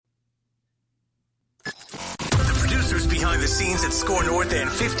behind the scenes at Score North and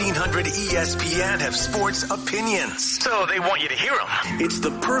 1500 ESPN have sports opinions, so they want you to hear them. It's the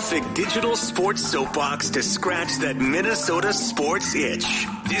perfect digital sports soapbox to scratch that Minnesota sports itch.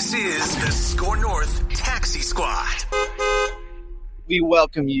 This is the Score North Taxi Squad. We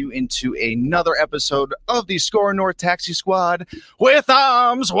welcome you into another episode of the Score North Taxi Squad with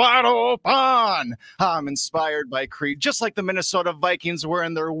arms wide open. I'm inspired by Creed, just like the Minnesota Vikings were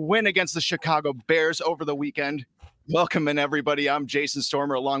in their win against the Chicago Bears over the weekend. Welcome in, everybody. I'm Jason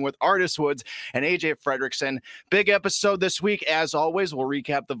Stormer, along with Artis Woods and AJ Fredrickson. Big episode this week. As always, we'll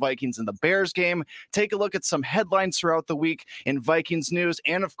recap the Vikings and the Bears game, take a look at some headlines throughout the week in Vikings news,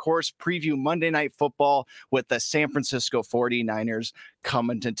 and of course, preview Monday Night Football with the San Francisco 49ers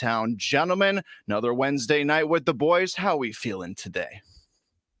coming to town. Gentlemen, another Wednesday night with the boys. How are we feeling today?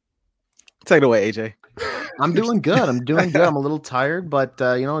 Take it away, AJ. I'm doing good. I'm a little tired, but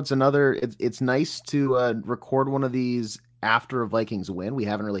it's nice to record one of these after a Vikings win. We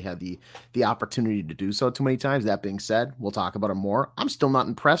haven't really had the opportunity to do so too many times. That being said, we'll talk about it more. I'm still not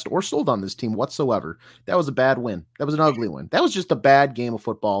impressed or sold on this team whatsoever. That was a bad win. That was an ugly win. That was just a bad game of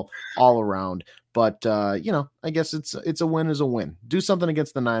football all around. But I guess it's a win is a win. Do something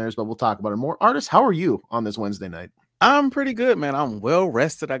against the Niners, but we'll talk about it more. Artis, how are you on this Wednesday night? I'm pretty good, man. I'm well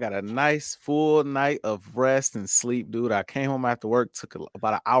rested. I got a nice full night of rest and sleep, dude. I came home after work, took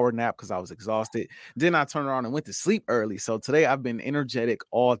about an hour nap because I was exhausted. Then I turned around and went to sleep early. So today I've been energetic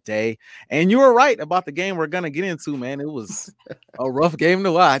all day. And you were right about the game we're going to get into, man. It was a rough game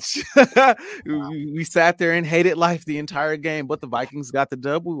to watch. We sat there and hated life the entire game, but the Vikings got the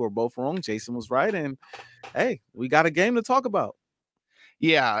dub. We were both wrong. Jason was right. And hey, we got a game to talk about.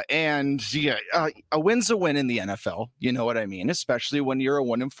 Yeah, and a win's a win in the NFL. You know what I mean? Especially when you're a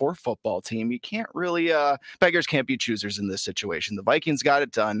 1-4 football team. You can't really, beggars can't be choosers in this situation. The Vikings got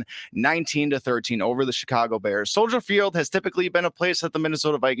it done 19-13 over the Chicago Bears. Soldier Field has typically been a place that the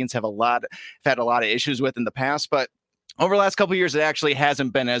Minnesota Vikings have had a lot of issues with in the past, but over the last couple of years, it actually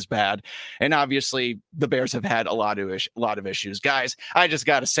hasn't been as bad. And obviously, the Bears have had a lot of issues. Guys, I just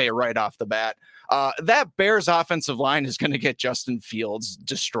got to say it right off the bat. That Bears offensive line is going to get Justin Fields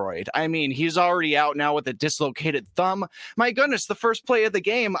destroyed. I mean, he's already out now with a dislocated thumb. My goodness, the first play of the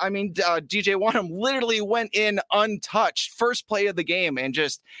game, I mean, DJ Wanham literally went in untouched. First play of the game and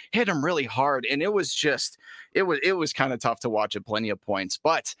just hit him really hard. And it was kind of tough to watch at plenty of points.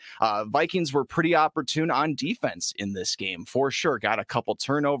 But Vikings were pretty opportune on defense in this game, for sure. Got a couple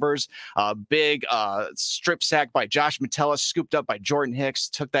turnovers. Big strip sack by Josh Metellus, scooped up by Jordan Hicks,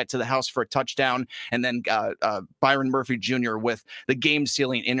 took that to the house for a touchdown. And then Byron Murphy Jr. with the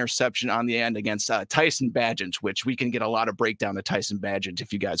game-sealing interception on the end against Tyson Bagent, which we can get a lot of breakdown of Tyson Bagent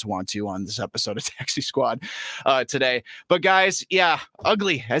if you guys want to on this episode of Taxi Squad today. But guys, yeah,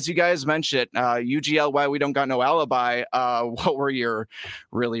 ugly, as you guys mentioned. UGL, why we don't got no alibi. What were your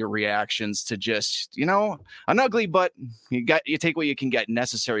reactions to just, an ugly, but you take what you can get,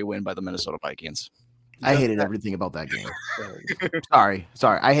 necessary win by the Minnesota Vikings? I hated everything about that game. Sorry.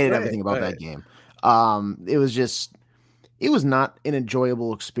 I hated everything about that game. It was not an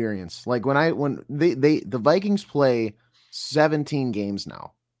enjoyable experience. Like when the Vikings play 17 games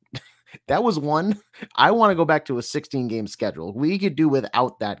now. That was one. I want to go back to a 16 game schedule. We could do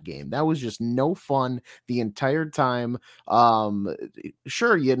without that game. That was just no fun the entire time.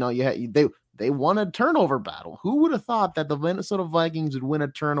 Sure, they won a turnover battle. Who would have thought that the Minnesota Vikings would win a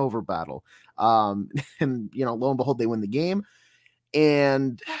turnover battle? And lo and behold, they win the game.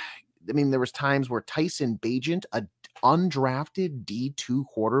 And I mean, there was times where Tyson Bagent, a undrafted D2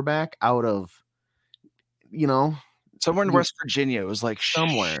 quarterback out of, somewhere in West Virginia, it was like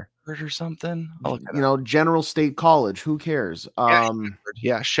somewhere or something. General State College. Who cares?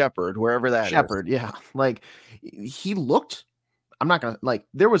 Shepherd, wherever that Shepherd, is. Yeah. Like he looked. I'm not gonna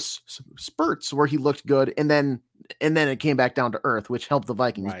there was spurts where he looked good, and then it came back down to earth, which helped the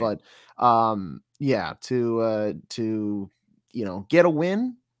Vikings. Right. But to get a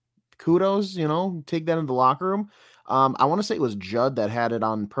win, kudos. Take that into the locker room. I want to say it was Judd that had it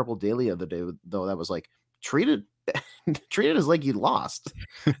on Purple Daily the other day, though. That was like treated as like you lost,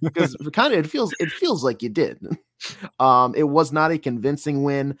 because it feels like you did. It was not a convincing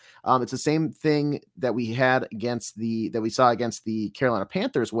win. It's the same thing that we saw against the Carolina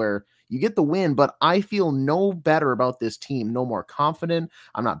Panthers, where you get the win, but I feel no better about this team, no more confident.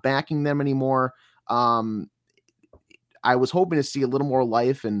 I'm not backing them anymore. I was hoping to see a little more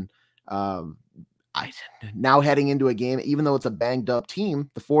life, and now heading into a game, even though it's a banged up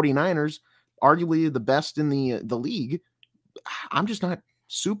team, the 49ers, arguably the best in the league, I'm just not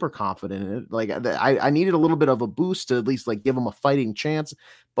super confident in it. Like I needed a little bit of a boost to at least like give them a fighting chance,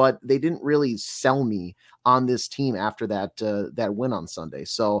 but they didn't really sell me on this team after that win on Sunday.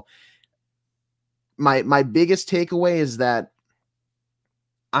 So my biggest takeaway is that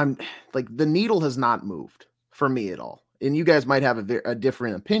I'm like, the needle has not moved for me at all. And you guys might have a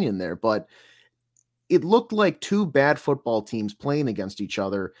different opinion there, but it looked like two bad football teams playing against each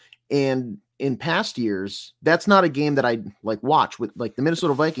other. And in past years, that's not a game that I like watch. With like the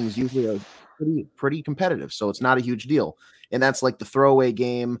Minnesota Vikings usually are pretty competitive, so it's not a huge deal. And that's like the throwaway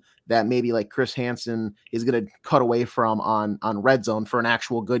game that maybe like Chris Hansen is going to cut away from on Red Zone for an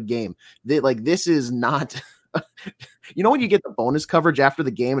actual good game. This is not. You know, when you get the bonus coverage after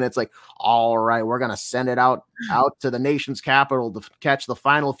the game and it's like, all right, we're going to send it out to the nation's capital to catch the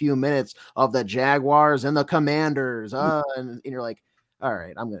final few minutes of the Jaguars and the Commanders. And you're like, all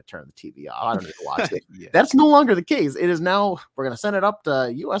right, I'm going to turn the TV off. I don't need to watch it. Yeah. That's no longer the case. It is now, we're going to send it up to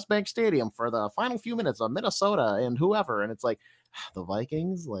US Bank Stadium for the final few minutes of Minnesota and whoever. And it's like, the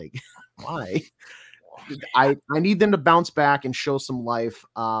Vikings, like, why? I need them to bounce back and show some life.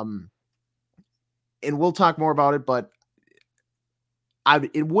 And we'll talk more about it, but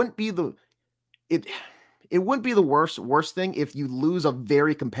it wouldn't be the worst thing if you lose a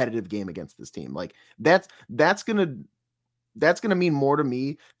very competitive game against this team. Like that's gonna mean more to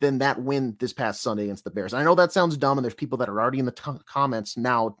me than that win this past Sunday against the Bears. And I know that sounds dumb, and there's people that are already in the comments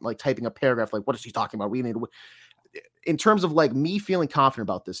now, like typing a paragraph, like, what is he talking about? We need to, in terms of like me feeling confident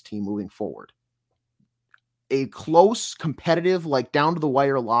about this team moving forward. A close, competitive, like down to the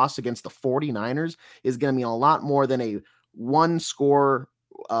wire loss against the 49ers is going to mean a lot more than a one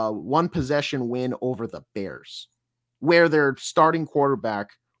possession win over the Bears, where their starting quarterback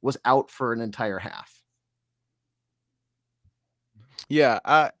was out for an entire half.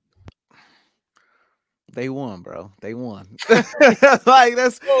 Yeah, they won, bro. They won. like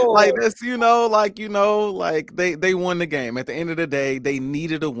that's they won the game. At the end of the day, they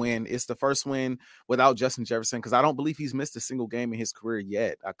needed a win. It's the first win without Justin Jefferson, because I don't believe he's missed a single game in his career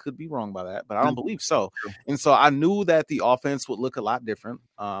yet. I could be wrong by that, but I don't believe so. And so I knew that the offense would look a lot different.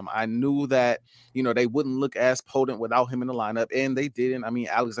 I knew that, they wouldn't look as potent without him in the lineup, and they didn't. I mean,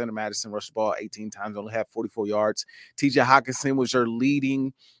 Alexander Mattison rushed the ball 18 times, only had 44 yards. TJ Hockenson was your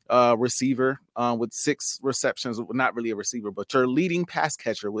leading receiver with 6 receptions. Not really a receiver, but your leading pass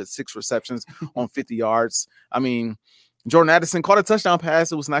catcher with 6 receptions on 50 yards. I mean, Jordan Addison caught a touchdown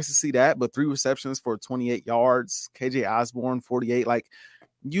pass. It was nice to see that, but 3 receptions for 28 yards. KJ Osborne, 48. Like,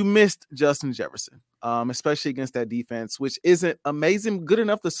 you missed Justin Jefferson, especially against that defense, which isn't amazing, good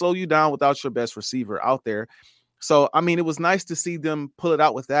enough to slow you down without your best receiver out there. So, I mean, it was nice to see them pull it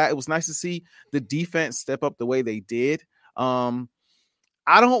out with that. It was nice to see the defense step up the way they did.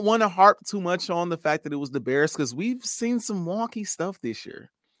 I don't want to harp too much on the fact that it was the Bears, because we've seen some wonky stuff this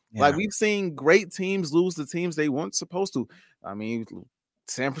year. Yeah. Like, we've seen great teams lose to teams they weren't supposed to. I mean,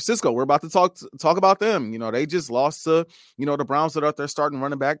 San Francisco, we're about to talk about them. They just lost to, the Browns that are their starting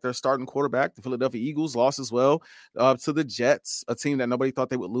running back, their starting quarterback. The Philadelphia Eagles lost as well to the Jets, a team that nobody thought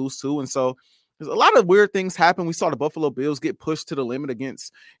they would lose to. And so there's a lot of weird things happen. We saw the Buffalo Bills get pushed to the limit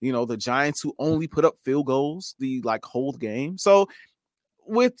against, the Giants, who only put up field goals the whole game. So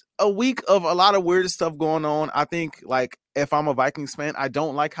with a week of a lot of weird stuff going on, I think, if I'm a Vikings fan, I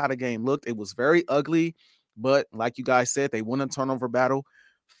don't like how the game looked. It was very ugly, but like you guys said, they won a turnover battle.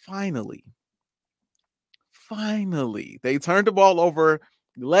 Finally, they turned the ball over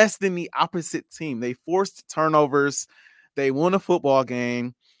less than the opposite team. They forced turnovers. They won a football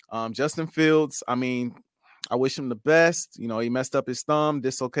game. Justin Fields, I mean, I wish him the best. He messed up his thumb,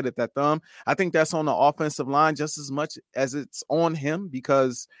 dislocated that thumb. I think that's on the offensive line just as much as it's on him,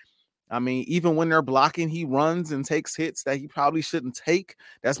 because, I mean, even when they're blocking, he runs and takes hits that he probably shouldn't take.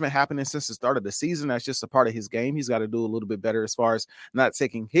 That's been happening since the start of the season. That's just a part of his game. He's got to do a little bit better as far as not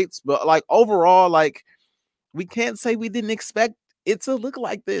taking hits. But overall, we can't say we didn't expect it to look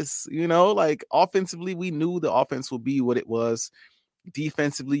like this. Offensively, we knew the offense would be what it was.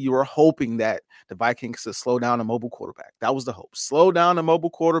 Defensively, you were hoping that the Vikings would slow down a mobile quarterback. That was the hope. Slow down a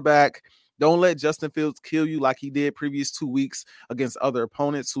mobile quarterback. Don't let Justin Fields kill you like he did previous 2 weeks against other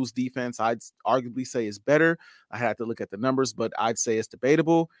opponents whose defense I'd arguably say is better. I had to look at the numbers, but I'd say it's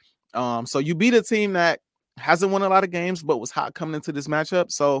debatable. So you beat a team that hasn't won a lot of games, but was hot coming into this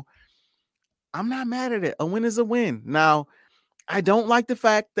matchup. So I'm not mad at it. A win is a win. Now, I don't like the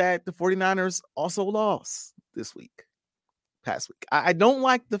fact that the 49ers also lost past week. I don't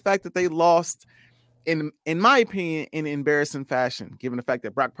like the fact that they lost, in my opinion, in embarrassing fashion, given the fact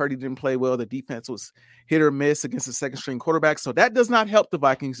that Brock Purdy didn't play well. The defense was hit or miss against the second string quarterback. So that does not help the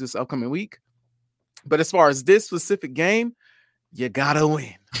Vikings this upcoming week. But as far as this specific game, You gotta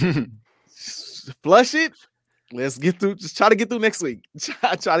win. Flush it. Let's get through. Just try to get through next week.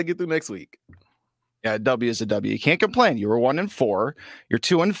 Try to get through next week. Yeah, W is a W. You can't complain. You were 1-4. You're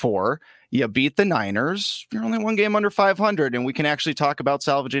 2-4. You beat the Niners. You're only one game under 500, and we can actually talk about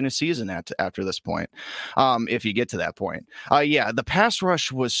salvaging a season after this point, if you get to that point. Yeah, the pass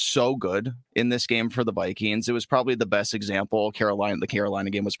rush was so good in this game for the Vikings. It was probably the best example. The Carolina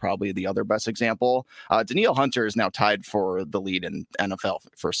game was probably the other best example. Danielle Hunter is now tied for the lead in NFL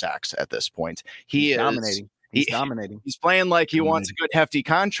for sacks at this point. He's dominating. He's dominating. He's playing like he wants a good hefty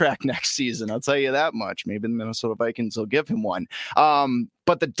contract next season. I'll tell you that much. Maybe the Minnesota Vikings will give him one.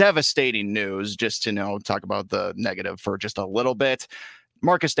 But the devastating news, just to talk about the negative for just a little bit,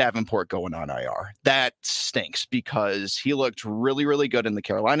 Marcus Davenport going on IR. That stinks because he looked really, really good in the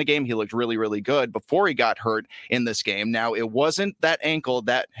Carolina game. He looked really, really good before he got hurt in this game. Now, it wasn't that ankle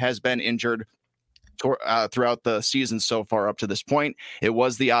that has been injured throughout the season so far up to this point. It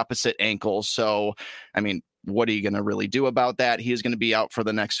was the opposite ankle. So, I mean, what are you going to really do about that? He is going to be out for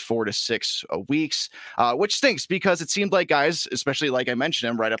the next 4 to 6 weeks, which stinks because it seemed like guys, especially like I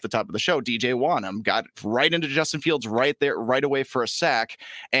mentioned him right off the top of the show, DJ Wanham got right into Justin Fields right away for a sack.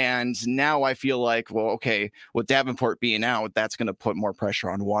 And now I feel like, well, okay, with Davenport being out, that's going to put more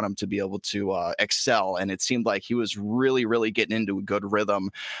pressure on Wanham to be able to excel. And it seemed like he was really, really getting into a good rhythm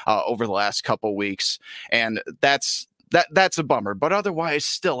over the last couple weeks. And that's a bummer, but otherwise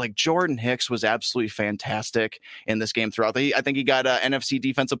still, like, Jordan Hicks was absolutely fantastic in this game throughout. I think he got NFC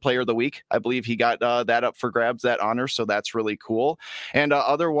Defensive Player of the Week. I believe he got that up for grabs, that honor. So that's really cool. And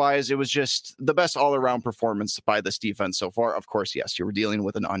otherwise, it was just the best all around performance by this defense so far. Of course, yes, you were dealing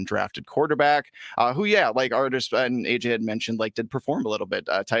with an undrafted quarterback who, like Artis and AJ had mentioned, like, did perform a little bit.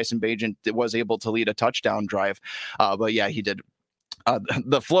 Tyson Bagent was able to lead a touchdown drive, but yeah, he did.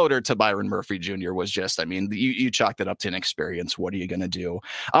 The floater to Byron Murphy Jr. was just, I mean, you chalked it up to an experience. What are you going to do?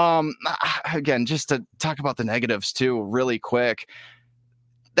 Again, just to talk about the negatives too, really quick,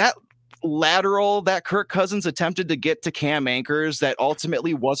 that lateral that Kirk Cousins attempted to get to Cam Akers that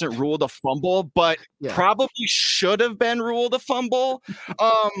ultimately wasn't ruled a fumble, but probably should have been ruled a fumble.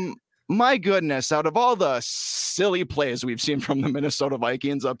 My goodness, out of all the silly plays we've seen from the Minnesota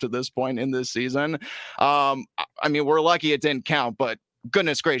Vikings up to this point in this season, I mean, we're lucky it didn't count, but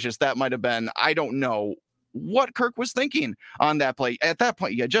goodness gracious, that might have been, I don't know what Kirk was thinking on that play. At that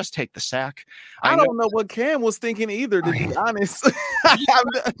point, you just take the sack. I don't know what Cam was thinking either, to be honest.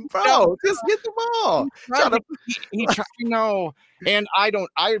 Bro, just get the ball. He tried to know, and I don't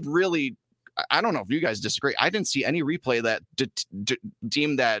know if you guys disagree. I didn't see any replay that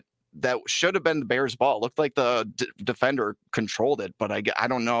deemed that should have been the Bears' ball. It looked like the defender controlled it, but I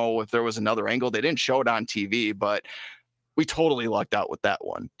don't know if there was another angle. They didn't show it on TV, but we totally lucked out with that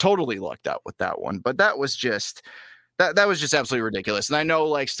one. But that was just that was just absolutely ridiculous. And I know,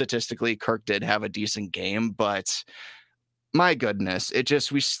 like, statistically, Kirk did have a decent game, but my goodness,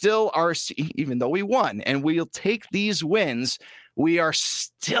 we still are, even though we won, and we'll take these wins, we are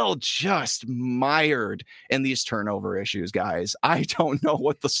still just mired in these turnover issues, guys. I don't know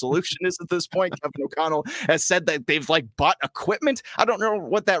what the solution is at this point. Kevin O'Connell has said that they've, like, bought equipment. I don't know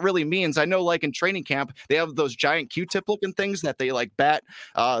what that really means. I know, like, in training camp, they have those giant Q-tip looking things that they, like, bat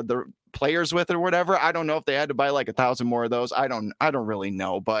the players with or whatever. I don't know if they had to buy like 1,000 more of those. I don't really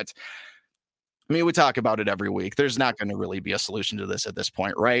know, but I mean, we talk about it every week. There's not going to really be a solution to this at this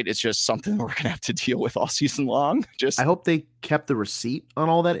point, right? It's just something we're going to have to deal with all season long. I hope they kept the receipt on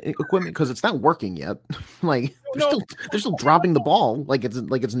all that equipment because it's not working yet. Like they're still dropping the ball. Like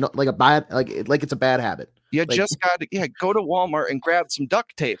it's not like a bad it's a bad habit. You just got to go to Walmart and grab some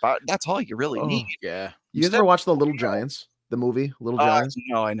duct tape. That's all you really need. Yeah. You guys ever watch The Little Giants? The movie Little Giants?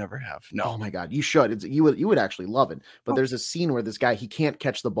 No, I never have. No. Oh my God, you should. You would actually love it. But there's a scene where this guy, he can't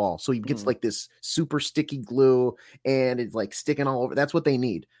catch the ball, so he gets like this super sticky glue, and it's like sticking all over. That's what they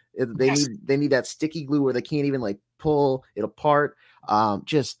need. They need that sticky glue where they can't even like pull it apart. I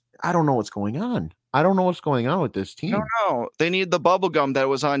don't know what's going on. I don't know what's going on with this team. No. They need the bubble gum that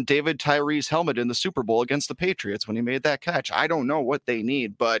was on David Tyree's helmet in the Super Bowl against the Patriots when he made that catch. I don't know what they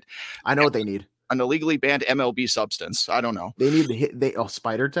need, but I know what they need. An illegally banned MLB substance. I don't know. They need to hit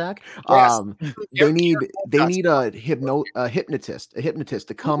spider tack. Yes. They need a hypnotist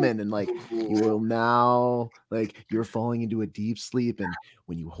to come in and like, you will now, like, you're falling into a deep sleep, and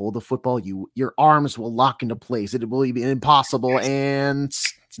when you hold the football, your arms will lock into place. It will be impossible, and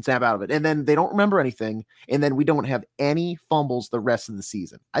snap out of it. And then they don't remember anything. And then we don't have any fumbles the rest of the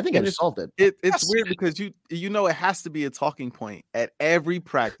season. I think I just solved it. It's weird because you know it has to be a talking point at every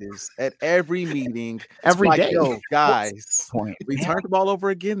practice, at every meeting, every day. Yo, guys, we turned the ball over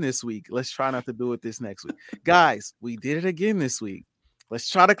again this week. Let's try not to do it this next week. Guys, we did it again this week. Let's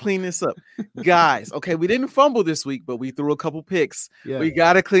try to clean this up. Guys, okay, we didn't fumble this week, but we threw a couple picks. Yeah. We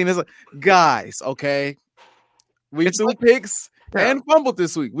got to clean this up. Guys, okay, we threw picks and fumbled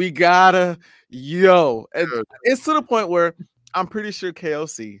this week. We got to, and it's to the point where I'm pretty sure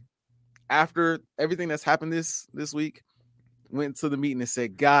KLC, after everything that's happened this week, went to the meeting and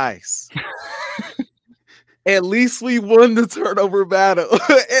said, guys, at least we won the turnover battle.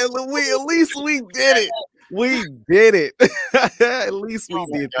 At least we did it. We did it. At least we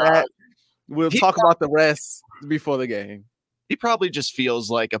did that. We'll talk about the rest before the game. He probably just feels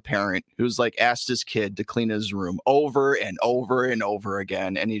like a parent who's like asked his kid to clean his room over and over and over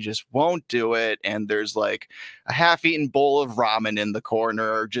again, and he just won't do it. And there's like a half-eaten bowl of ramen in the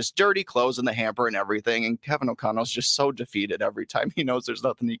corner, just dirty clothes in the hamper and everything. And Kevin O'Connell's just so defeated every time he knows there's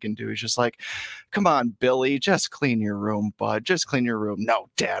nothing he can do. He's just like, come on, Billy, just clean your room, bud. Just clean your room. No,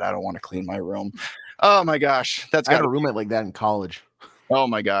 Dad, I don't want to clean my room. Oh my gosh, I had a roommate like that in college. Oh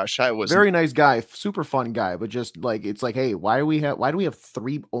my gosh, I was very nice guy, super fun guy, but just like it's like, hey, why do we have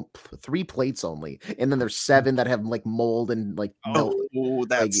three plates only, and then there's 7 that have like mold and like milk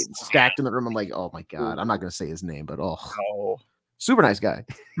like, stacked in the room. I'm like, oh my god, I'm not gonna say his name, but super nice guy.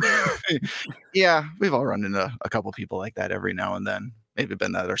 Yeah, we've all run into a couple people like that every now and then. Maybe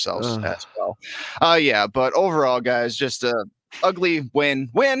been that ourselves as well. Yeah, but overall, guys, just ugly win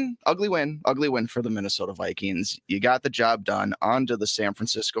for the Minnesota Vikings. You got the job done. On to the San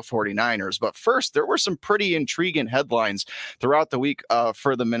Francisco 49ers. But first, there were some pretty intriguing headlines throughout the week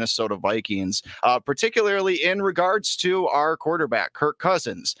for the Minnesota Vikings, particularly in regards to our quarterback, Kirk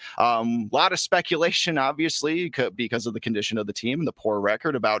Cousins. A lot of speculation, obviously, because of the condition of the team and the poor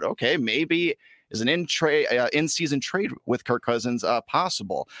record about, okay, maybe is an in-season trade with Kirk Cousins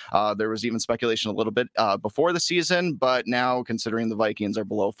possible? There was even speculation a little bit before the season, but now considering the Vikings are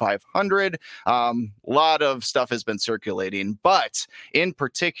below 500, a lot of stuff has been circulating. But in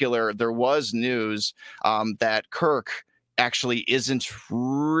particular, there was news that Kirk actually isn't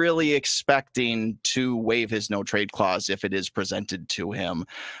really expecting to waive his no trade clause if it is presented to him.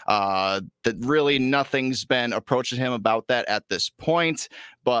 That really nothing's been approaching him about that at this point,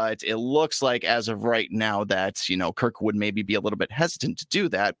 but it looks like as of right now that, Kirk would maybe be a little bit hesitant to do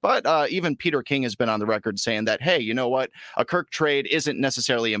that. But even Peter King has been on the record saying that, hey, you know what? A Kirk trade isn't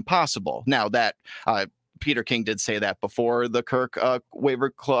necessarily impossible. Now that Peter King did say that before the Kirk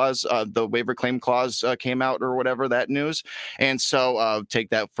waiver clause, the waiver claim clause came out or whatever, that news. And so take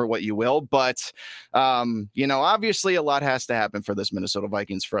that for what you will. But, obviously a lot has to happen for this Minnesota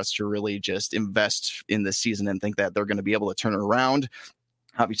Vikings for us to really just invest in this season and think that they're going to be able to turn it around.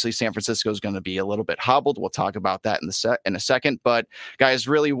 Obviously, San Francisco is going to be a little bit hobbled. We'll talk about that in a second. But guys,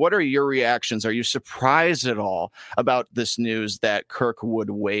 really, what are your reactions? Are you surprised at all about this news that Kirk would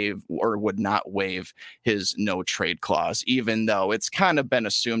waive or would not waive his no trade clause, even though it's kind of been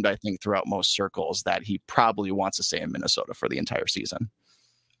assumed, I think, throughout most circles that he probably wants to stay in Minnesota for the entire season?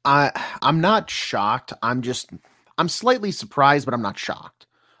 I'm not shocked. I'm slightly surprised, but I'm not shocked.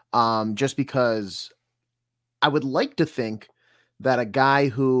 Just because I would like to think that a guy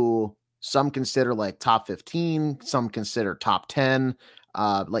who some consider like top 15, some consider top 10,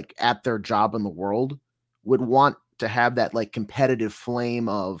 like at their job in the world, would want to have that like competitive flame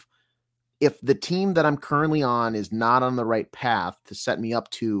of, if the team that I'm currently on is not on the right path to set me up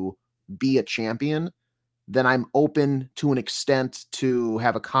to be a champion, then I'm open to an extent to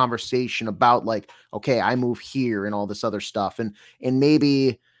have a conversation about like, okay, I move here and all this other stuff. And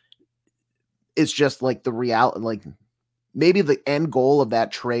maybe it's just like the reality, like, maybe the end goal of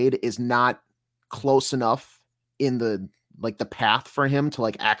that trade is not close enough in the path for him to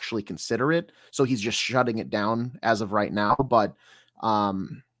like actually consider it. So he's just shutting it down as of right now. But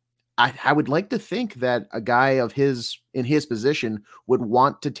I would like to think that a guy in his position would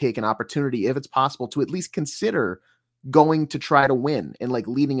want to take an opportunity, if it's possible, to at least consider going to try to win and like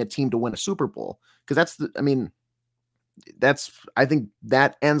leading a team to win a Super Bowl. Because I think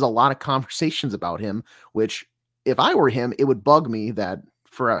that ends a lot of conversations about him, which, if I were him, it would bug me that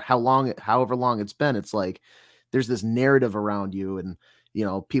for however long it's been, it's like there's this narrative around you, and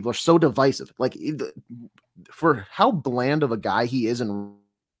people are so divisive. Like, for how bland of a guy he is, and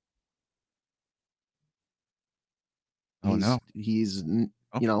he's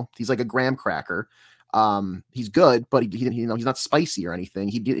like a graham cracker. He's good, but he's not spicy or anything.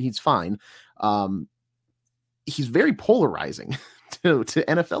 He's fine. He's very polarizing to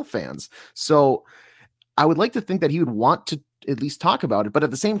NFL fans. So I would like to think that he would want to at least talk about it. But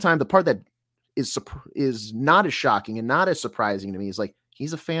at the same time, the part that is not as shocking and not as surprising to me is like,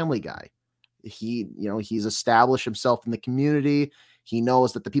 he's a family guy. He's established himself in the community. He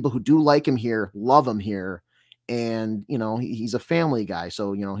knows that the people who do like him here love him here. And, he's a family guy.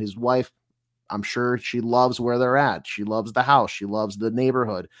 So, his wife, I'm sure she loves where they're at. She loves the house. She loves the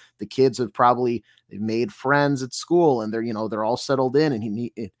neighborhood. The kids have probably made friends at school, and they're all settled in, and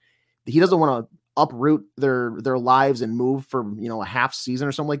he doesn't want to uproot their lives and move for, a half season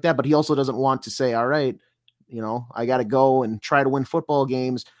or something like that. But he also doesn't want to say, all right, I got to go and try to win football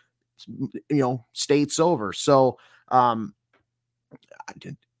games, states over. So,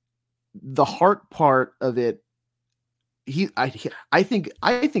 the heart part of it, I think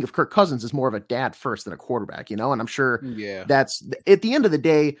of Kirk Cousins as more of a dad first than a quarterback, and I'm sure that's at the end of the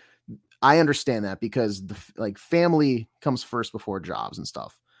day, I understand that because family comes first before jobs and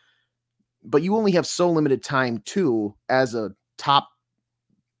stuff. But you only have so limited time too, as a top,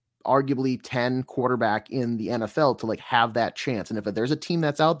 arguably 10 quarterback in the NFL to have that chance. And if there's a team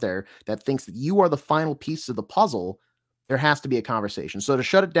that's out there that thinks that you are the final piece of the puzzle, there has to be a conversation. So to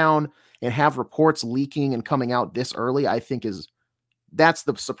shut it down and have reports leaking and coming out this early, I think that's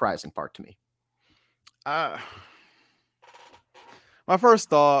the surprising part to me. My first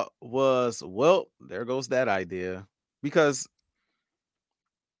thought was, well, there goes that idea, because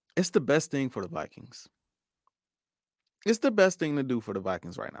it's the best thing for the Vikings. It's the best thing to do for the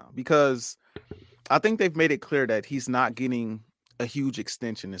Vikings right now, because I think they've made it clear that he's not getting a huge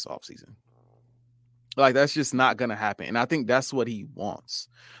extension this offseason. That's just not going to happen. And I think that's what he wants.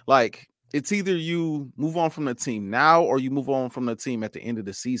 It's either you move on from the team now or you move on from the team at the end of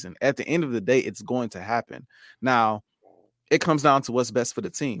the season. At the end of the day, it's going to happen. Now, it comes down to what's best for the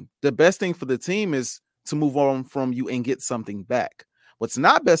team. The best thing for the team is to move on from you and get something back. What's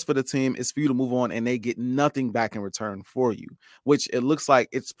not best for the team is for you to move on and they get nothing back in return for you, which it looks like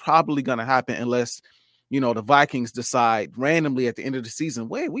it's probably going to happen unless, the Vikings decide randomly at the end of the season,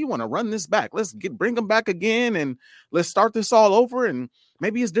 wait, we want to run this back. Let's bring them back again and let's start this all over. And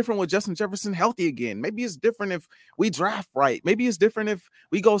maybe it's different with Justin Jefferson healthy again. Maybe it's different if we draft right. Maybe it's different if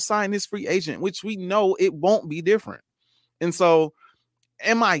we go sign this free agent, which we know it won't be different. And so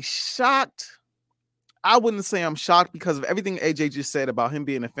am I shocked? I wouldn't say I'm shocked because of everything AJ just said about him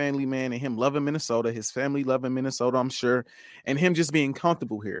being a family man and him loving Minnesota, his family loving Minnesota, I'm sure, and him just being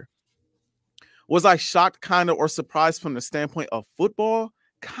comfortable here. Was I shocked kind of or surprised from the standpoint of football?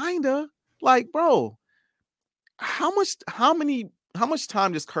 Kind of. Bro, how much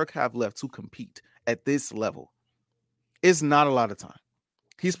time does Kirk have left to compete at this level? It's not a lot of time.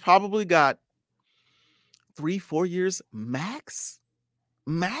 He's probably got 3-4 years max.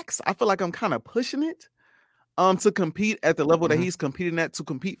 I feel like I'm kind of pushing it to compete at the level that he's competing at, to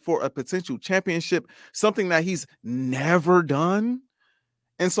compete for a potential championship, something that he's never done.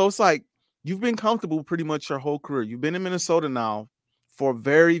 And so it's you've been comfortable pretty much your whole career. You've been in Minnesota now for a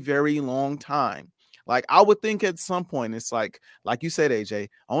very, very long time. I would think at some point it's like you said, AJ,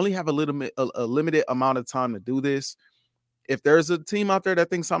 I only have a limited amount of time to do this. If there's a team out there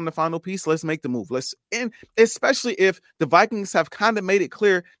that thinks I'm the final piece, let's make the move. And especially if the Vikings have kind of made it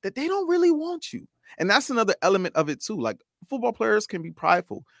clear that they don't really want you. And that's another element of it too. Football players can be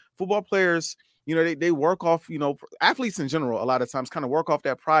prideful. Football players, they work off, athletes in general, a lot of times kind of work off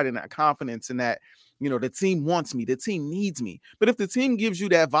that pride and that confidence and that, the team wants me, the team needs me. But if the team gives you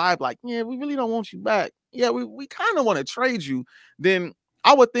that vibe, yeah, we really don't want you back. Yeah, we kind of want to trade you. Then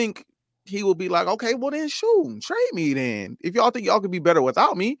I would think he will be like, okay, well then shoot, trade me then. If y'all think y'all could be better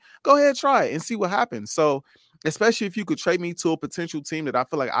without me, go ahead, try it and see what happens. So especially if you could trade me to a potential team that I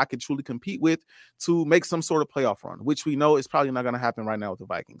feel like I could truly compete with to make some sort of playoff run, which we know is probably not going to happen right now with the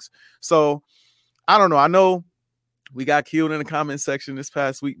Vikings. So I don't know. I know we got killed in the comment section this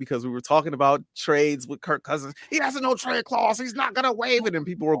past week because we were talking about trades with Kirk Cousins. He has a no trade clause. He's not going to waive it. And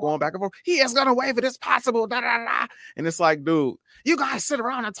people were going back and forth. He is going to waive it. It's possible. Da, da, da. And it's dude, you guys sit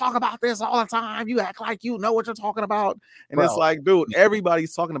around and talk about this all the time. You act like you know what you're talking about. And it's dude,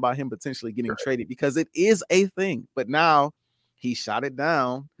 everybody's talking about him potentially getting traded because it is a thing. But now he shot it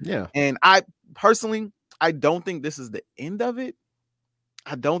down. Yeah. And I personally, I don't think this is the end of it.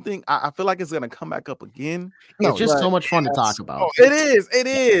 I don't think I feel like it's gonna come back up again. No, it's just so much fun to talk about. It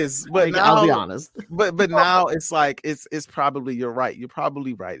is. But now, I'll be honest. But now it's it's probably, you're right. You're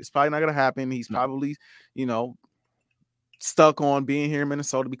probably right. It's probably not gonna happen. He's probably, stuck on being here in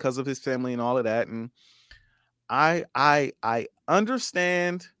Minnesota because of his family and all of that. And I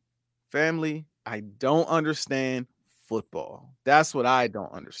understand family. I don't understand football. That's what I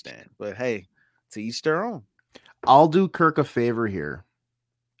don't understand. But hey, to each their own. I'll do Kirk a favor here.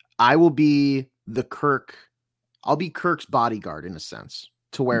 I will be I'll be Kirk's bodyguard in a sense,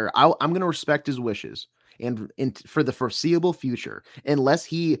 to where I'm going to respect his wishes and for the foreseeable future, unless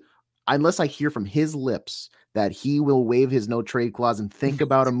I hear from his lips that he will waive his no trade clause and think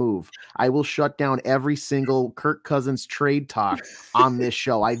about a move. I will shut down every single Kirk Cousins trade talk on this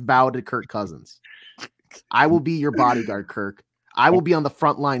show. I vow to Kirk Cousins. I will be your bodyguard, Kirk. I will be on the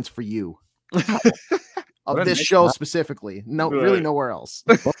front lines for you. Of this show specifically. Really nowhere else.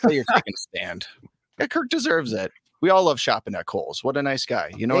 You're taking a stand. Yeah, Kirk deserves it. We all love shopping at Kohl's. What a nice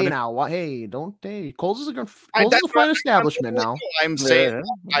guy. You know. Kohl's is a fine establishment now. I'm saying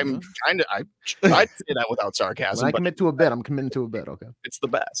I'm trying to. I tried to say that without sarcasm. When I commit to a bit. I'm committing to a bit. Okay, it's the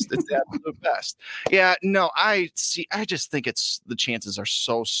best. It's the absolute best. Yeah, no, I just think the chances are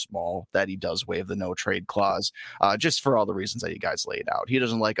so small that he does waive the no trade clause. Just for all the reasons that you guys laid out. He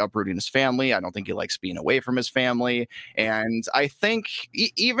doesn't like uprooting his family. I don't think he likes being away from his family. And I think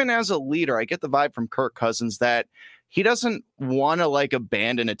even as a leader, I get the vibe from Kirk Cousins that he doesn't want to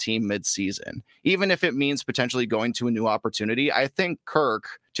abandon a team mid-season, even if it means potentially going to a new opportunity. I think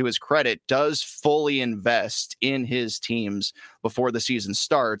Kirk, to his credit, does fully invest in his teams before the season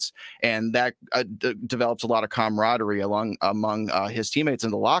starts, and that develops a lot of camaraderie among his teammates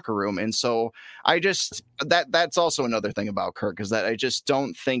in the locker room. And so that's also another thing about Kirk, is that I just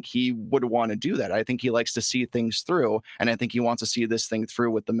don't think he would want to do that. I think he likes to see things through, and I think he wants to see this thing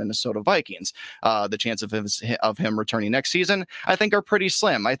through with the Minnesota Vikings. The chance of him returning next season, I think, are pretty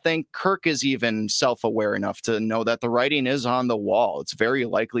slim. I think Kirk is even self-aware enough to know that the writing is on the wall. It's very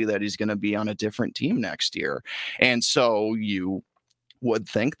likely that he's going to be on a different team next year. And so you would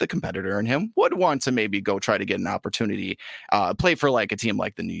think the competitor in him would want to maybe go try to get an opportunity, play for a team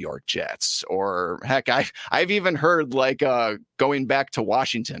like the New York Jets, or heck, I've even heard going back to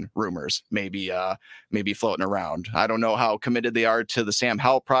Washington rumors, maybe floating around. I don't know how committed they are to the Sam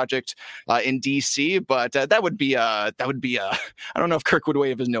Howell project in DC, but that would be I don't know if Kirk would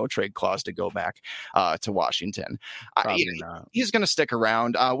waive his no trade clause to go back to Washington. Probably not. He's going to stick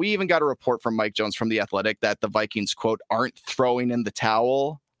around. We even got a report from Mike Jones from The Athletic that the Vikings, quote, aren't throwing in the towel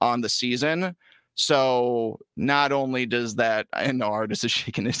on the season. So not only does that, I know Artis is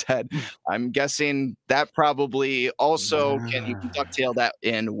shaking his head, I'm guessing that probably also can dovetail that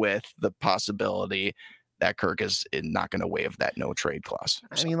in with the possibility that Kirk is not going to waive that no trade clause.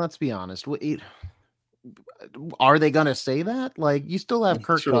 I mean, let's be honest. Are they going to say that? You still have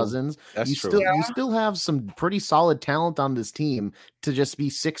Kirk Cousins. You still have some pretty solid talent on this team to just be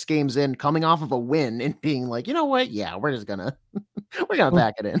 6 games in, coming off of a win and being like, you know what? Yeah, we're just gonna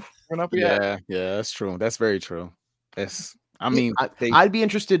pack it in. Yeah, that's true. That's very true. I'd be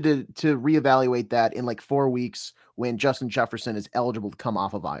interested to reevaluate that in 4 weeks when Justin Jefferson is eligible to come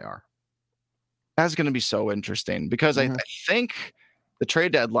off of IR. That's going to be so interesting because I think the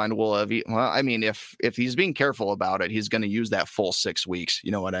trade deadline will have, if he's being careful about it, he's going to use that full 6 weeks,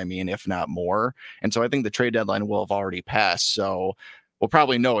 you know what I mean? If not more. And so I think the trade deadline will have already passed. So we'll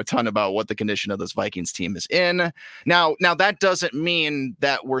probably know a ton about what the condition of this Vikings team is in. Now that doesn't mean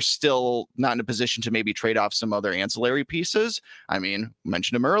that we're still not in a position to maybe trade off some other ancillary pieces. I mean,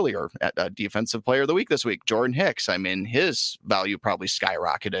 mentioned him earlier at Defensive Player of the Week this week, Jordan Hicks. I mean, his value probably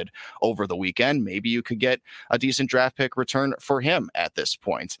skyrocketed over the weekend. Maybe you could get a decent draft pick return for him at this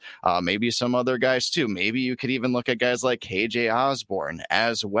point. Maybe some other guys too. Maybe you could even look at guys like KJ Osborne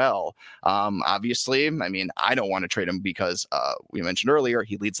as well. Obviously, I mean, I don't want to trade him because we mentioned earlier,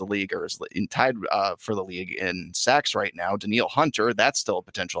 he leads the league or is tied for the league in sacks right now. Danielle Hunter, that's still a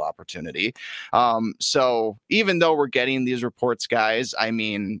potential opportunity. So even though we're getting these reports, guys, I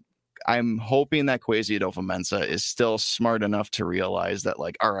mean, I'm hoping that Kwesi Adofo-Mensah is still smart enough to realize that,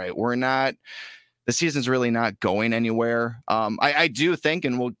 all right, the season's really not going anywhere. I do think,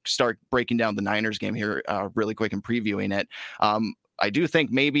 and we'll start breaking down the Niners game here really quick and previewing it. I do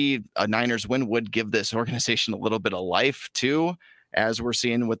think maybe a Niners win would give this organization a little bit of life too, as we're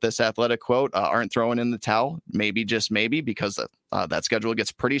seeing with this Athletic quote, aren't throwing in the towel. Maybe, just maybe, because that schedule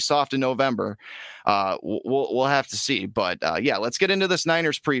gets pretty soft in November. We'll have to see. But yeah, let's get into this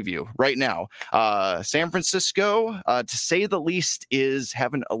Niners preview right now. San Francisco, to say the least, is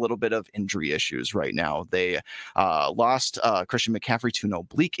having a little bit of injury issues right now. They lost Christian McCaffrey to an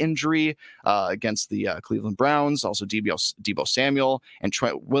oblique injury against the Cleveland Browns. Also, Deebo Samuel and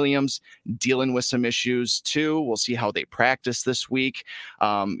Trent Williams dealing with some issues too. We'll see how they practice this week.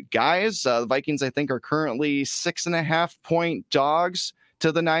 Guys, the Vikings, I think, are currently 6.5-point dogs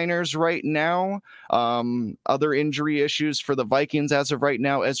to the Niners right now. Other injury issues for the Vikings as of right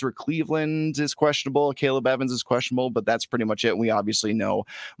now: Ezra Cleveland is questionable, Caleb Evans is questionable, but that's pretty much it. We obviously know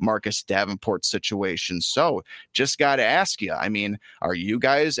Marcus Davenport's situation. So just got to ask you, I mean, are you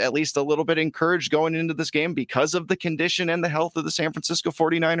guys at least a little bit encouraged going into this game because of the condition and the health of the San Francisco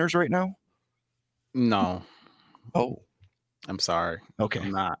 49ers right now? No. Oh, I'm sorry. Okay.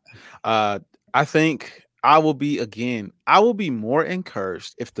 I'm not. I think I will be more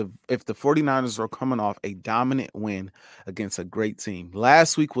encouraged if the 49ers are coming off a dominant win against a great team.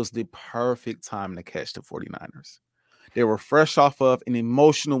 Last week was the perfect time to catch the 49ers. They were fresh off of an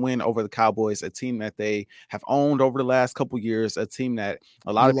emotional win over the Cowboys, a team that they have owned over the last couple years, a team that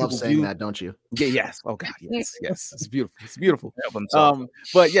a lot of people love saying that, don't you? Yeah, yes. Oh God, yes. It's beautiful. It's beautiful. So.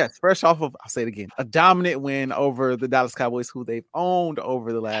 But yes, fresh off of, I'll say it again, a dominant win over the Dallas Cowboys, who they've owned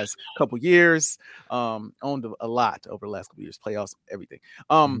over the last couple years, owned a lot over the last couple years, playoffs, everything.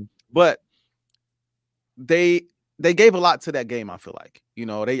 But they gave a lot to that game. I feel like,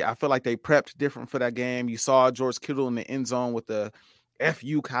 I feel like they prepped different for that game. You saw George Kittle in the end zone with the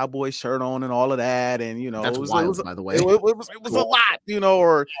FU Cowboy shirt on and all of that, and that's wild, by the way. It was a lot,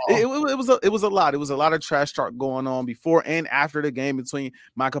 it was a lot. It was a lot of trash talk going on before and after the game between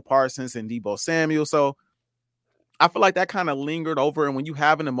Micah Parsons and Deebo Samuel. So I feel like that kind of lingered over. And when you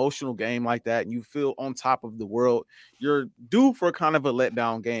have an emotional game like that and you feel on top of the world, you're due for kind of a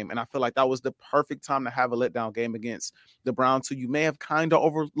letdown game. And I feel like that was the perfect time to have a letdown game against the Browns, who you may have kind of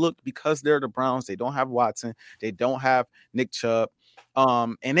overlooked because they're the Browns. They don't have Watson. They don't have Nick Chubb.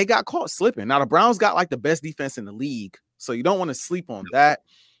 And they got caught slipping. Now, the Browns got like the best defense in the league, so you don't want to sleep on that.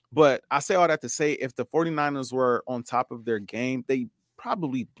 But I say all that to say, if the 49ers were on top of their game, they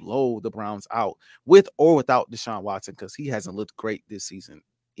probably blow the Browns out with or without Deshaun Watson, because he hasn't looked great this season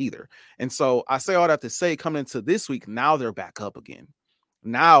either. And so I say all that to say, coming into this week, now they're back up again.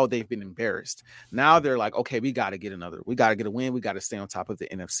 Now they've been embarrassed. Now they're like, okay, we got to get a win. We got to stay on top of the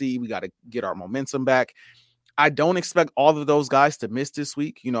NFC. We got to get our momentum back. I don't expect all of those guys to miss this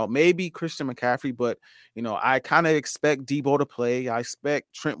week. Maybe Christian McCaffrey, but, I kind of expect Deebo to play. I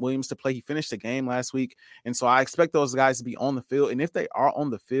expect Trent Williams to play. He finished the game last week. And so I expect those guys to be on the field. And if they are on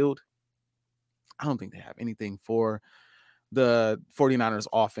the field, I don't think they have anything for the 49ers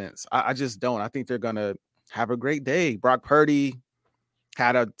offense. I just don't. I think they're going to have a great day. Brock Purdy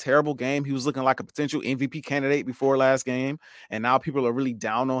had a terrible game. He was looking like a potential MVP candidate before last game, and now people are really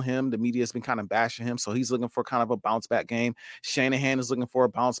down on him. The media has been kind of bashing him, so he's looking for kind of a bounce back game. Shanahan is looking for a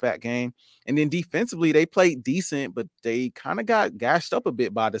bounce back game. And then defensively, they played decent, but they kind of got gashed up a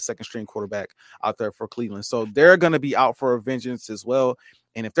bit by the second string quarterback out there for Cleveland. So they're going to be out for a vengeance as well.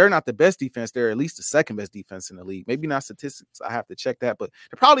 And if they're not the best defense, they're at least the second best defense in the league. Maybe not statistics, I have to check that, but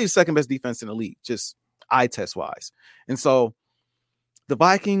they're probably the second best defense in the league, just eye test wise. And so the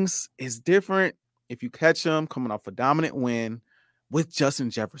Vikings is different if you catch them coming off a dominant win with Justin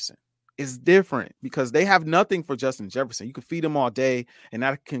Jefferson. It's different because they have nothing for Justin Jefferson. You can feed him all day, and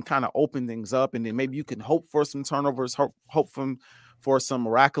that can kind of open things up. And then maybe you can hope for some turnovers, hope for some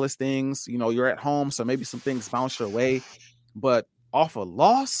miraculous things. You're at home, so maybe some things bounce your way. But off a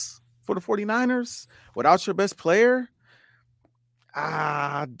loss for the 49ers without your best player,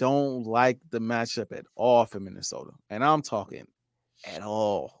 I don't like the matchup at all for Minnesota. And I'm talking at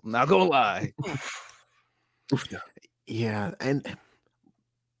all. I'm not gonna lie. Yeah, and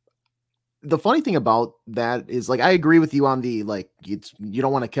the funny thing about that is, like, I agree with you on the, you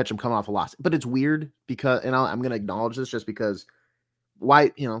don't want to catch them coming off a loss, but it's weird because, and I'm gonna acknowledge this just because,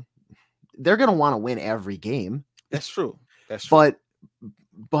 why, they're gonna want to win every game. That's true. But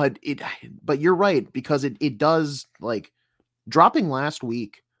you're right, because it does, like, dropping last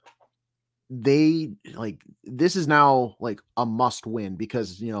week. This is now like a must win,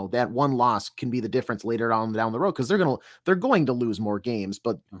 because that one loss can be the difference later on down the road, because they're going to lose more games,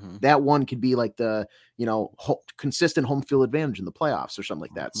 but that one could be like the consistent home field advantage in the playoffs or something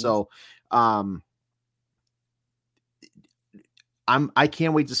like that. So I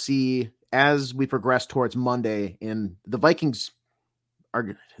can't wait to see as we progress towards Monday, and the Vikings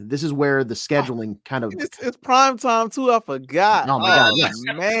this is where the scheduling kind of it's prime time too. I forgot. Oh my God, yes.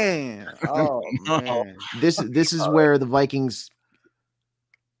 Man. Oh man. This is where the Vikings,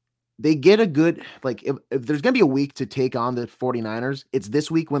 they get a good, like, if there's gonna be a week to take on the 49ers, it's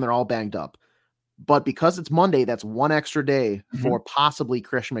this week when they're all banged up. But because it's Monday, that's one extra day for possibly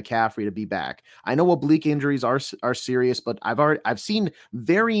Christian McCaffrey to be back. I know oblique injuries are serious, but I've seen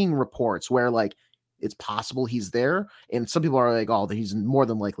varying reports where, like, it's possible he's there, and some people are like, oh, he's more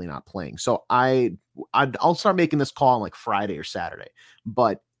than likely not playing. So I'll start making this call on like Friday or Saturday.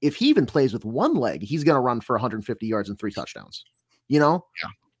 But if he even plays with one leg, he's going to run for 150 yards and 3 touchdowns. you know?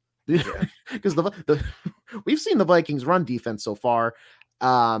 Yeah. Because we've seen the Vikings run defense so far.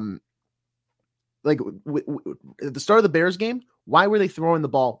 Like at the start of the Bears game, why were they throwing the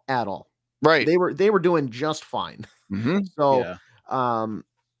ball at all? Right. They were doing just fine. Mm-hmm. So,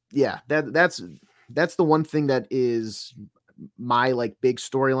 that's the one thing that is my like big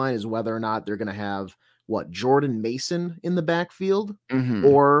storyline is whether or not they're going to have Jordan Mason in the backfield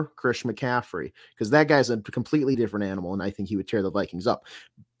or Chris McCaffrey, because that guy's a completely different animal, and I think he would tear the Vikings up.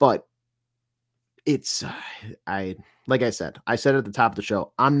 But it's like I said at the top of the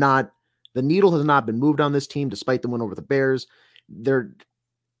show, the needle has not been moved on this team despite the win over the Bears.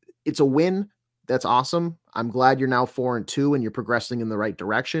 It's a win. That's awesome. I'm glad you're now 4-2 and you're progressing in the right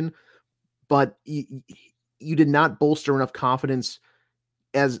direction. But you did not bolster enough confidence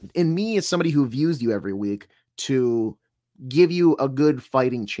as somebody who views you every week to give you a good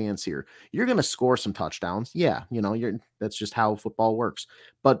fighting chance here. You're going to score some touchdowns. Yeah. That's just how football works.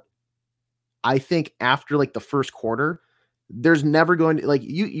 But I think after like the first quarter, there's never going to like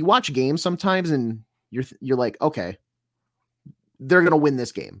you watch games sometimes and you're like, okay, they're going to win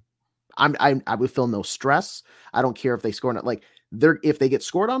this game. I would feel no stress. I don't care if they score. Like if they get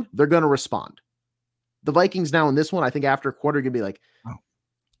scored on, they're going to respond. The Vikings now in this one, I think after a quarter, you're going to be like,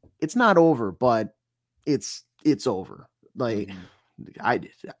 it's not over, but it's over. Like I'd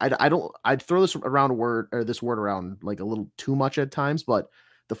throw this word around like a little too much at times, but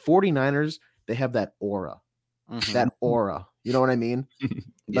the 49ers, they have that aura, you know what I mean?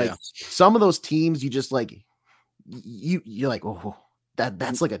 Like some of those teams, you just like, you're like, oh,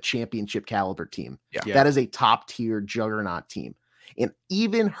 that's like a championship caliber team. Yeah. That is a top tier juggernaut team. And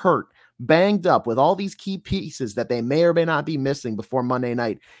even hurt, banged up with all these key pieces that they may or may not be missing before Monday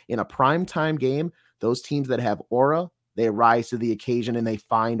night in a primetime game, those teams that have aura, they rise to the occasion and they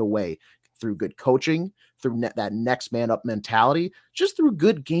find a way through good coaching, through that next man up mentality, just through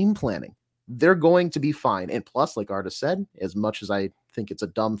good game planning. They're going to be fine. And plus, like Artis said, as much as I think it's a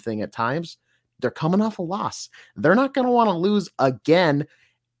dumb thing at times, they're coming off a loss. They're not going to want to lose again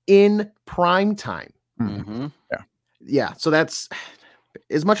in prime time. Yeah. So that's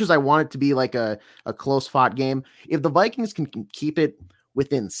as much as I want it to be like a close fought game. If the Vikings can keep it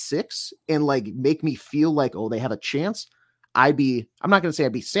within 6 and like make me feel like, oh, they have a chance, I'm not going to say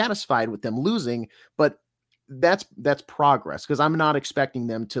I'd be satisfied with them losing, but that's progress, because I'm not expecting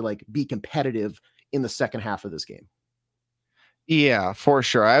them to like be competitive in the second half of this game. Yeah, for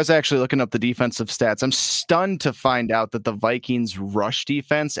sure. I was actually looking up the defensive stats. I'm stunned to find out that the Vikings rush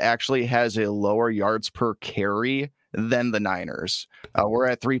defense actually has a lower yards per carry than the Niners. We're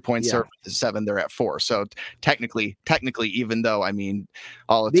at 3.7. They're at 4. So technically, even though, I mean,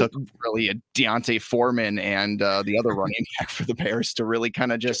 all it took really a Deontay Foreman and the other running back for the Bears to really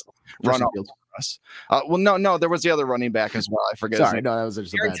kind of just run off us. Well, no, there was the other running back as well. I forget. Sorry, no, that was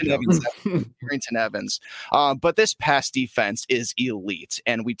just a bad joke. Harrington Evans. But this pass defense is elite,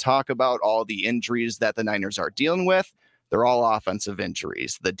 and we talk about all the injuries that the Niners are dealing with. They're all offensive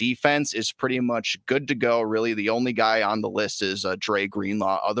injuries. The defense is pretty much good to go. Really, the only guy on the list is Dre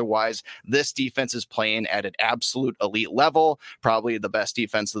Greenlaw. Otherwise, this defense is playing at an absolute elite level, probably the best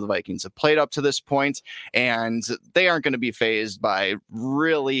defense that the Vikings have played up to this point, and they aren't going to be fazed by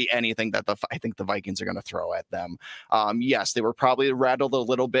really anything that I think the Vikings are going to throw at them. Yes, they were probably rattled a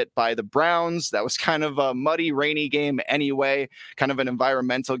little bit by the Browns. That was kind of a muddy, rainy game anyway, kind of an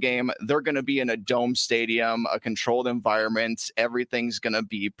environmental game. They're going to be in a dome stadium, a controlled environment. Everything's going to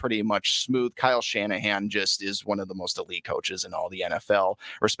be pretty much smooth. Kyle Shanahan just is one of the most elite coaches in all the NFL.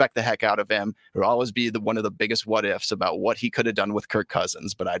 Respect the heck out of him. It will always be one of the biggest what ifs about what he could have done with Kirk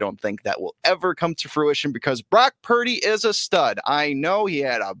Cousins, but I don't think that will ever come to fruition because Brock Purdy is a stud. I know he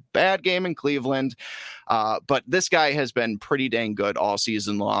had a bad game in Cleveland, but this guy has been pretty dang good all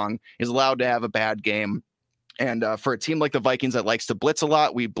season long. He's allowed to have a bad game. And for a team like the Vikings that likes to blitz a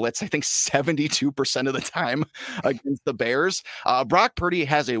lot, we blitz, I think, 72% of the time against the Bears. Brock Purdy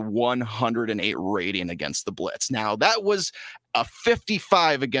has a 108 rating against the blitz. Now, that was a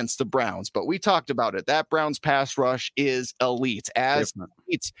 55 against the Browns, but we talked about it. That Browns pass rush is elite, as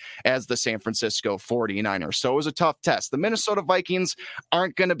elite as the San Francisco 49ers. So it was a tough test. The Minnesota Vikings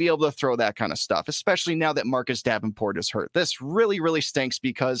aren't going to be able to throw that kind of stuff, especially now that Marcus Davenport is hurt. This really, really stinks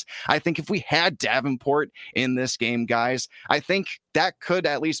because I think if we had Davenport in this game, guys, I think that could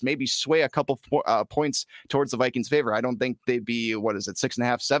at least maybe sway a couple points towards the Vikings' favor. I don't think they'd be,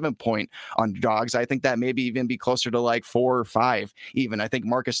 6.5, 7 point underdogs. I think that maybe even be closer to like 4 or 5 5 even. I think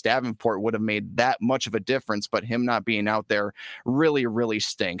Marcus Davenport would have made that much of a difference, but him not being out there really, really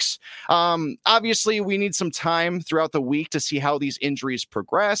stinks. Obviously, we need some time throughout the week to see how these injuries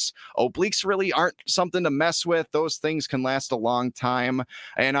progress. Obliques really aren't something to mess with. Those things can last a long time.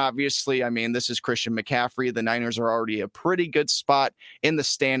 And obviously, I mean, this is Christian McCaffrey. The Niners are already a pretty good spot in the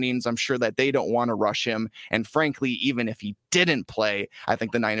standings. I'm sure that they don't want to rush him. And frankly, even if he didn't play, I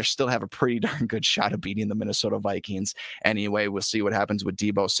think the Niners still have a pretty darn good shot of beating the Minnesota Vikings. Anyway, we'll see what happens with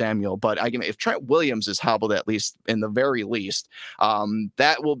Deebo Samuel. But if Trent Williams is hobbled, at least in the very least,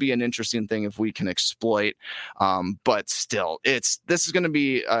 that will be an interesting thing if we can exploit. But still, this is going to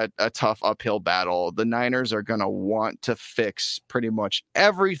be a tough uphill battle. The Niners are going to want to fix pretty much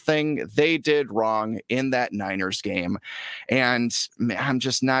everything they did wrong in that Niners game. And I'm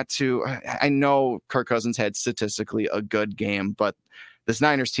just not too, I know Kirk Cousins had statistically a good game, but this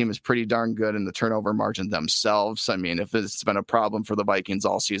Niners team is pretty darn good in the turnover margin themselves. I mean, if it's been a problem for the Vikings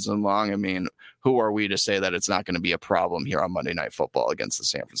all season long, I mean, who are we to say that it's not going to be a problem here on Monday Night Football against the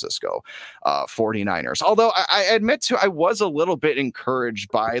San Francisco 49ers? Although I admit I was a little bit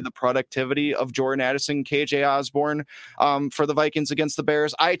encouraged by the productivity of Jordan Addison, KJ Osborne for the Vikings against the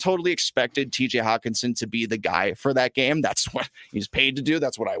Bears. I totally expected TJ Hawkinson to be the guy for that game. That's what he's paid to do.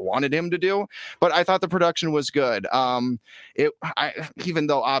 That's what I wanted him to do. But I thought the production was good. Even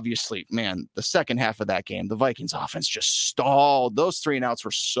though obviously, man, the second half of that game, the Vikings offense just stalled. Those 3 and outs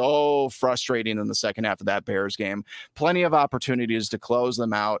were so frustrating in the second half of that Bears game. Plenty of opportunities to close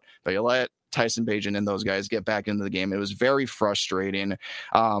them out, but you let Tyson Bagent and those guys get back into the game. It was very frustrating.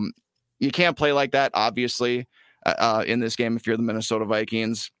 You can't play like that, obviously, in this game if you're the Minnesota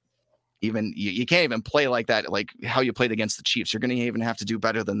Vikings. Even you can't even play like that, like how you played against the Chiefs. You're going to even have to do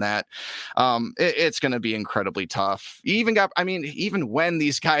better than that. It's going to be incredibly tough. Even when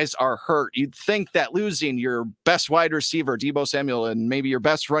these guys are hurt, you'd think that losing your best wide receiver, Deebo Samuel, and maybe your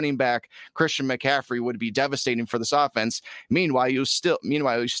best running back, Christian McCaffrey, would be devastating for this offense. Meanwhile, you still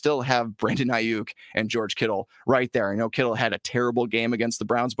have Brandon Ayuk and George Kittle right there. I know Kittle had a terrible game against the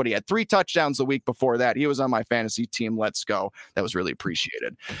Browns, but he had 3 touchdowns the week before that. He was on my fantasy team. Let's go. That was really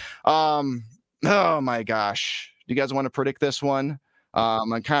appreciated. Oh my gosh. Do you guys want to predict this one?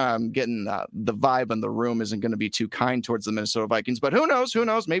 I'm getting the vibe in the room isn't going to be too kind towards the Minnesota Vikings, but who knows?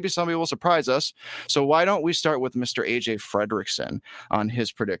 Maybe somebody will surprise us. So why don't we start with Mr. AJ Fredrickson on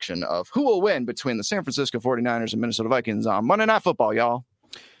his prediction of who will win between the San Francisco 49ers and Minnesota Vikings on Monday Night Football, y'all?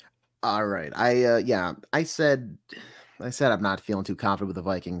 All right. I said I'm not feeling too confident with the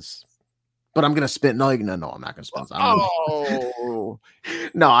Vikings. But I'm gonna spin. No, I'm not gonna spin.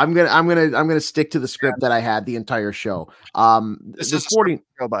 No, I'm gonna stick to the script that I had the entire show. This is 40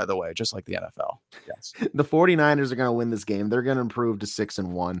 by the way, just like the NFL. Yes, the 49ers are gonna win this game. They're gonna improve to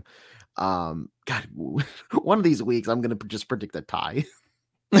 6-1. God, one of these weeks I'm gonna just predict a tie.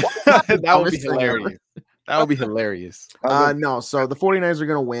 That would be hilarious. That would be hilarious. No, so the 49ers are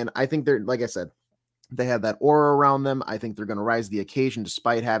gonna win. I think they're, like I said, they have that aura around them. I think they're going to rise to the occasion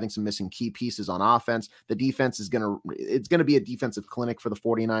despite having some missing key pieces on offense. The defense is going to be a defensive clinic for the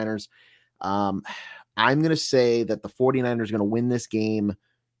 49ers. I'm going to say that the 49ers are going to win this game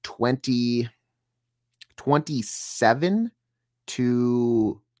 27-17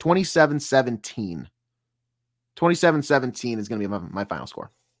 27-17 is going to be my final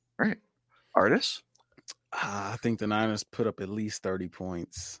score. All right. Artis? I think the Niners put up at least 30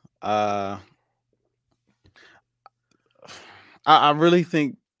 points. I really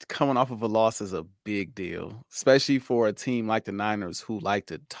think coming off of a loss is a big deal, especially for a team like the Niners who like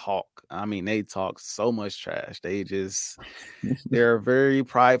to talk. I mean, they talk so much trash. They're a very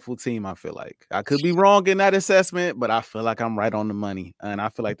prideful team, I feel like. I could be wrong in that assessment, but I feel like I'm right on the money. And I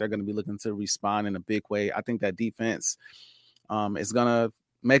feel like they're going to be looking to respond in a big way. I think that defense is going to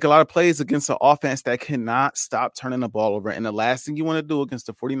make a lot of plays against an offense that cannot stop turning the ball over. And the last thing you want to do against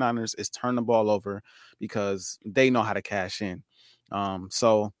the 49ers is turn the ball over because they know how to cash in.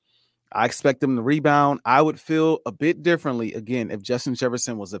 So I expect them to rebound. I would feel a bit differently, again, if Justin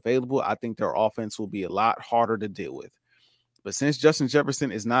Jefferson was available. I think their offense will be a lot harder to deal with. But since Justin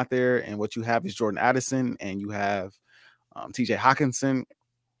Jefferson is not there and what you have is Jordan Addison and you have TJ Hawkinson,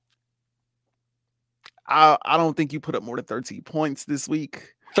 I don't think you put up more than 13 points this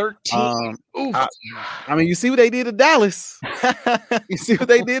week. 13. I mean, you see what they did to Dallas. You see what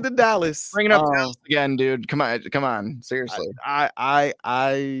they did to Dallas. Bringing up Dallas again, dude. Come on. Seriously.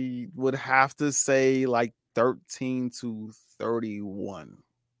 I would have to say like 13-31.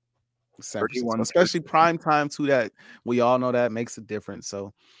 31, especially prime time too. That we all know that makes a difference.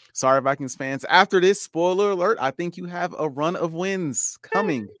 So sorry, Vikings fans. After this, spoiler alert, I think you have a run of wins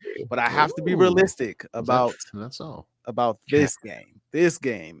coming, but I have to be realistic about that's all. about this game. This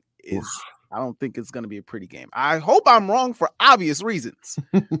game is, I don't think it's going to be a pretty game. I hope I'm wrong for obvious reasons,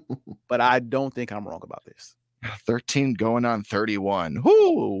 but I don't think I'm wrong about this. 13 going on 31.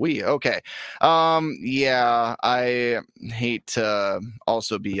 Okay. Yeah, I hate to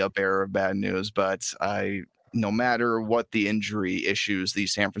also be a bearer of bad news, but no matter what the injury issues the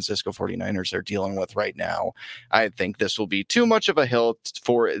San Francisco 49ers are dealing with right now, I think this will be too much of a hill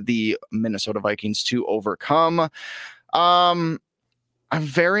for the Minnesota Vikings to overcome. I'm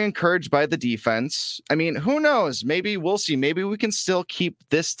very encouraged by the defense. I mean, who knows? Maybe we'll see. Maybe we can still keep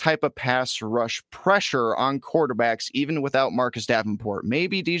this type of pass rush pressure on quarterbacks even without Marcus Davenport.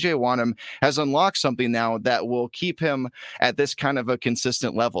 Maybe DJ Wanham has unlocked something now that will keep him at this kind of a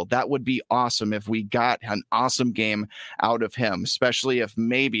consistent level. That would be awesome if we got an awesome game out of him, especially if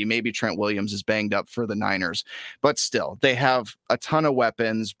maybe Trent Williams is banged up for the Niners. But still, they have a ton of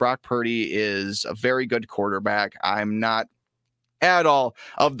weapons. Brock Purdy is a very good quarterback. I'm not at all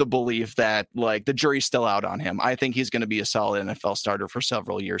of the belief that like the jury's still out on him. I think he's going to be a solid NFL starter for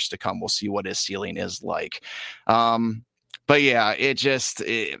several years to come. We'll see what his ceiling is like. But yeah,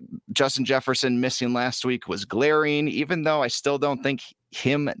 Justin Jefferson missing last week was glaring, even though I still don't think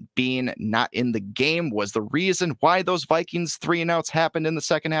him being not in the game was the reason why those Vikings 3-and-outs happened in the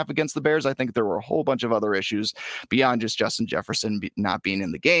second half against the Bears. I think there were a whole bunch of other issues beyond just Justin Jefferson not being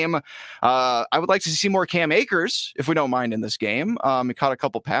in the game. I would like to see more Cam Akers, if we don't mind, in this game. He caught a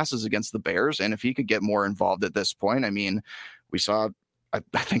couple passes against the Bears, and if he could get more involved at this point, I mean, we saw I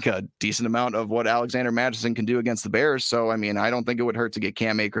think a decent amount of what Alexander Mattison can do against the Bears. So, I mean, I don't think it would hurt to get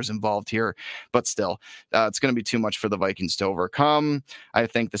Cam Akers involved here, but still, it's going to be too much for the Vikings to overcome. I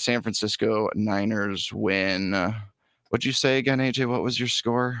think the San Francisco Niners win. What'd you say again, AJ? What was your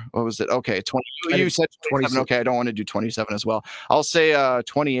score? What was it? Okay, 20. You said 27. Okay, I don't want to do 27 as well. I'll say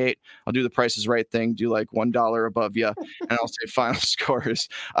 28. I'll do the Price is Right thing, do like $1 above you, and I'll say final score is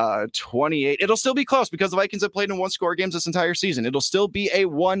 28. It'll still be close because the Vikings have played in one-score games this entire season. It'll still be a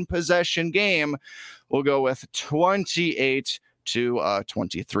one-possession game. We'll go with 28 to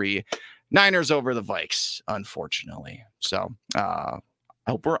 23. Niners over the Vikes, unfortunately. So, I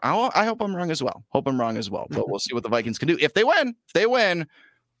hope I'm wrong as well. But we'll see what the Vikings can do. If they win,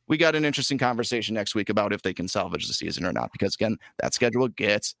 we got an interesting conversation next week about if they can salvage the season or not, because again, that schedule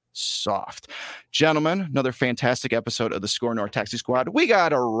gets soft. Gentlemen, another fantastic episode of the Score North Taxi Squad. We got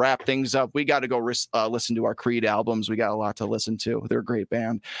to wrap things up. We got to go listen to our Creed albums. We got a lot to listen to. They're a great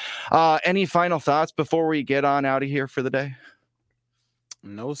band. Any final thoughts before we get on out of here for the day?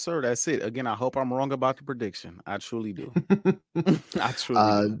 No, sir. That's it. Again, I hope I'm wrong about the prediction. I truly do. I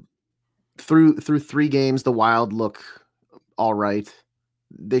truly do. Through 3 games, the Wild look all right.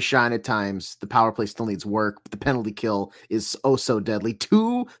 They shine at times. The power play still needs work, but the penalty kill is so deadly.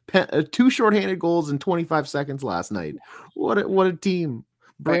 2 shorthanded goals in 25 seconds last night. What a team!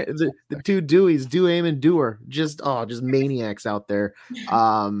 The 2 Deweys, Aim and Dewar, just maniacs out there.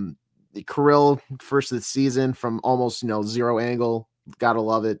 Kirill, first of the season from almost zero angle. Gotta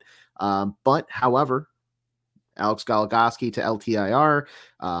love it. But however, Alex Goligoski to LTIR,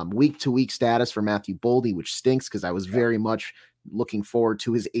 week-to-week status for Matthew Boldy, which stinks because I was very much looking forward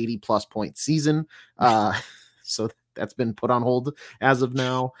to his 80-plus point season. So that's been put on hold as of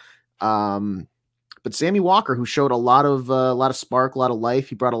now. But Sammy Walker, who showed a lot of spark, a lot of life,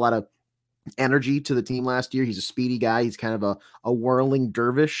 he brought a lot of energy to the team last year. He's a speedy guy. He's kind of a whirling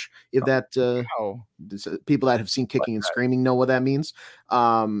dervish. If people that have seen Kicking and Screaming know what that means.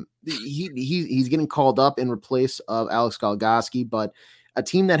 He's getting called up in replace of Alex Goligoski, but a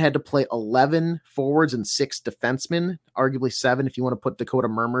team that had to play 11 forwards and 6 defensemen, arguably 7 if you want to put Dakota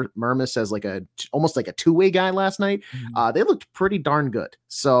Mermis as almost like a two-way guy last night. They looked pretty darn good.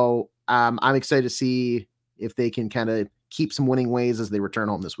 So I'm excited to see if they can kind of keep some winning ways as they return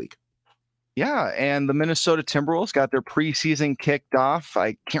home this week. Yeah, and the Minnesota Timberwolves got their preseason kicked off.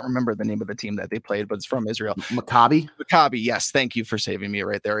 I can't remember the name of the team that they played, but it's from Israel. Maccabi, yes. Thank you for saving me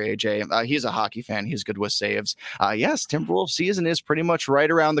right there, AJ. He's a hockey fan. He's good with saves. Yes, Timberwolves season is pretty much right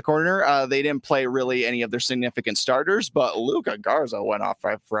around the corner. They didn't play really any of their significant starters, but Luka Garza went off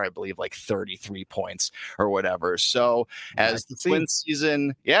for I believe, like 33 points or whatever. So as the Twin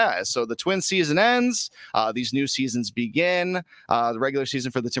season, so the Twin season ends, these new seasons begin. The regular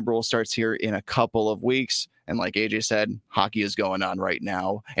season for the Timberwolves starts here in a couple of weeks. And like AJ said, hockey is going on right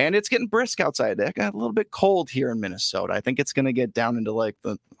now, and it's getting brisk outside. It got a little bit cold here in Minnesota. I think it's going to get down into like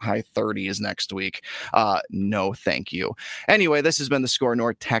the high 30s next week. No, thank you. Anyway, this has been the Score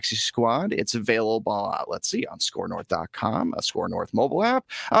North Taxi Squad. It's available, on scorenorth.com, a Score North mobile app,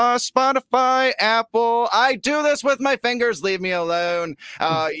 Spotify, Apple. I do this with my fingers. Leave me alone.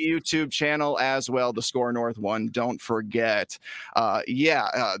 YouTube channel as well, the Score North one. Don't forget.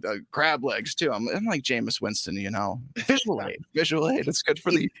 The crab legs too. I'm like Jameis Winston, visual aid. It's good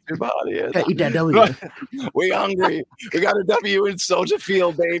for the YouTube audience. Eat that W. We hungry. We got a W in Soldier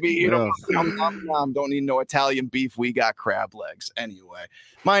Field, baby. Don't need no Italian beef. We got crab legs. Anyway,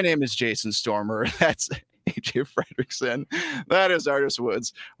 my name is Jason Stormer. That's AJ Fredrickson. That is Artis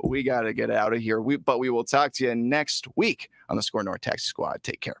Woods. We got to get out of here. But we will talk to you next week on the Score North Taxi Squad.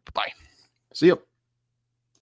 Take care. Bye-bye. See you.